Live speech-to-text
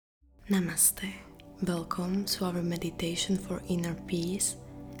Namaste. Welcome to our meditation for inner peace,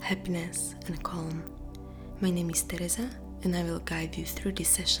 happiness, and calm. My name is Teresa, and I will guide you through this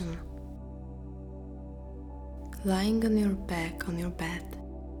session. Lying on your back on your bed,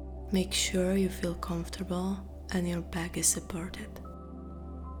 make sure you feel comfortable and your back is supported.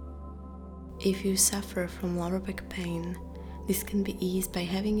 If you suffer from lower back pain, this can be eased by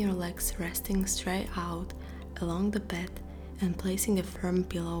having your legs resting straight out along the bed and placing a firm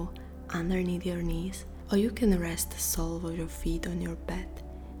pillow underneath your knees, or you can rest the sole of your feet on your bed,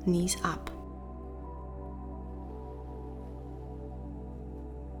 knees up.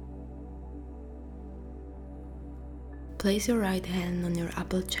 Place your right hand on your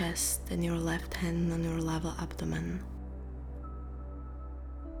upper chest and your left hand on your level abdomen.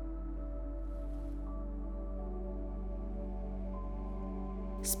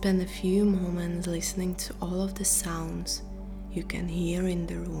 Spend a few moments listening to all of the sounds you can hear in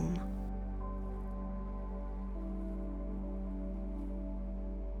the room.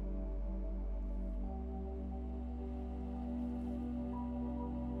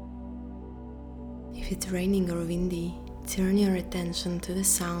 If it's raining or windy, turn your attention to the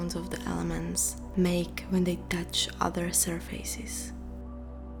sounds of the elements make when they touch other surfaces.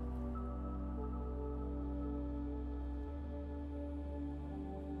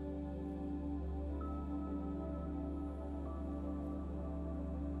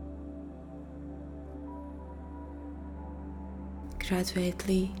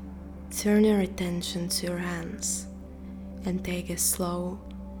 Gradually, turn your attention to your hands and take a slow,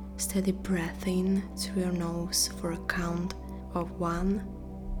 steady breath in through your nose for a count of 1,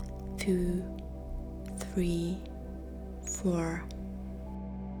 2, 3, 4.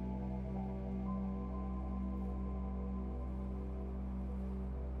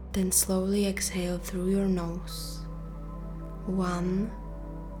 Then slowly exhale through your nose. 1,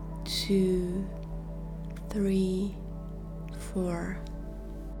 2, 3, 4.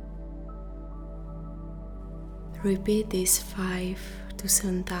 Repeat this 5 to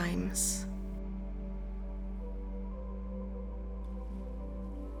 7 times.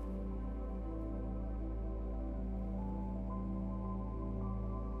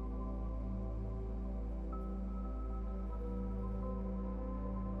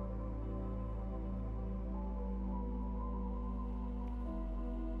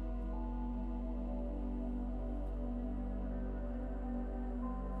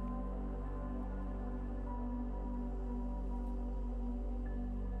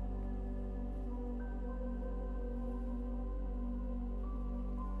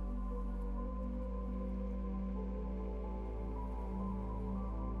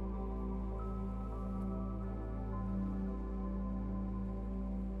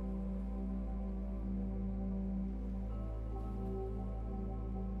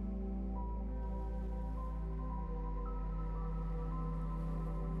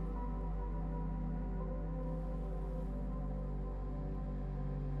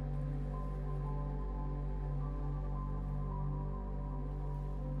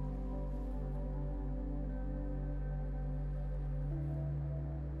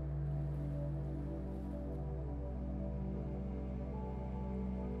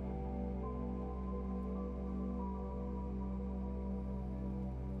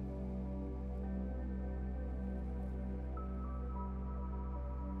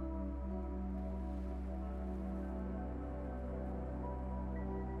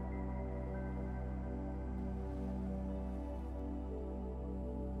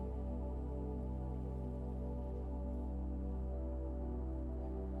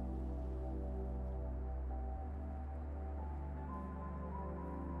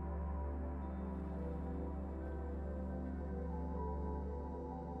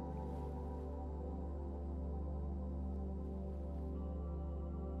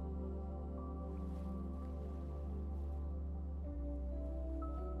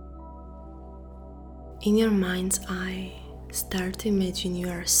 In your mind's eye, start to imagine you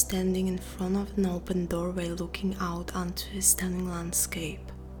are standing in front of an open doorway looking out onto a stunning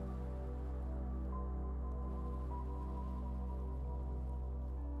landscape.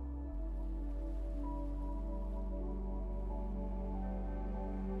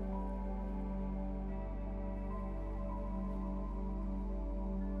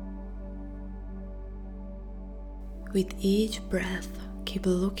 With each breath, keep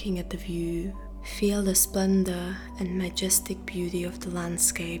looking at the view. Feel the splendor and majestic beauty of the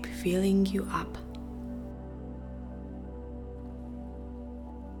landscape filling you up.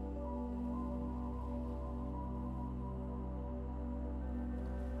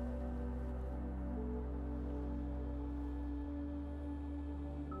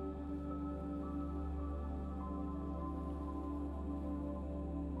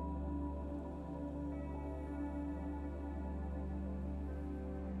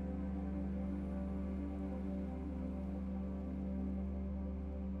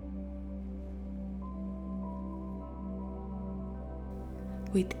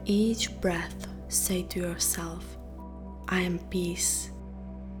 With each breath, say to yourself, I am peace,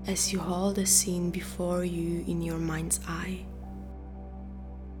 as you hold the scene before you in your mind's eye.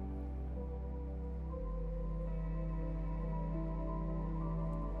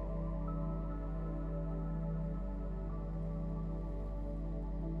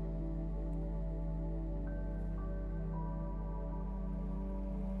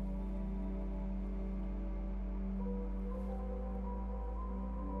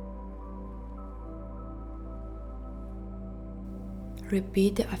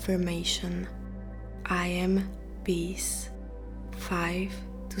 Repeat the affirmation, I am peace, 5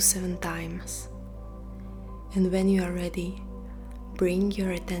 to 7 times. And when you are ready, bring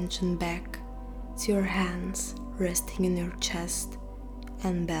your attention back to your hands resting in your chest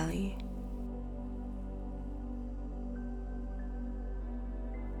and belly.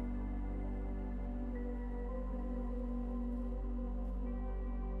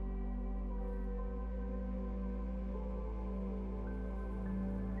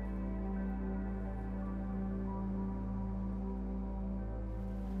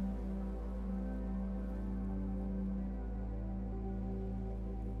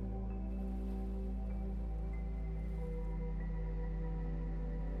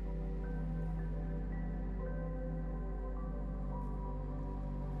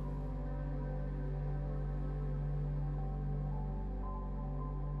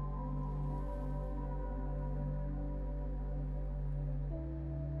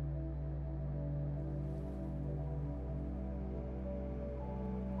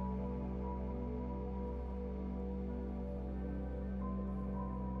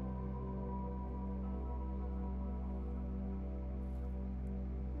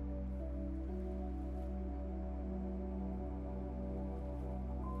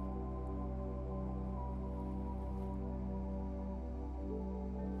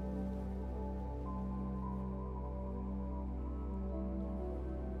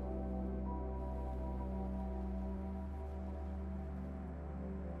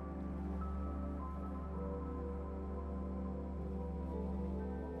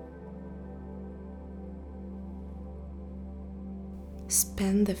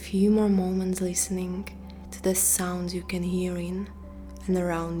 Spend a few more moments listening to the sounds you can hear in and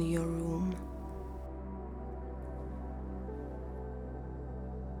around your room.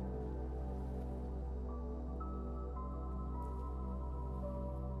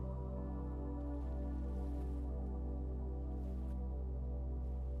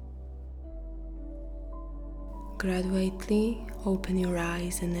 Gradually open your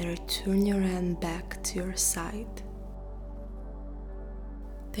eyes and return your hand back to your side.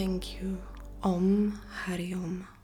 Thank you. Om Hari Om.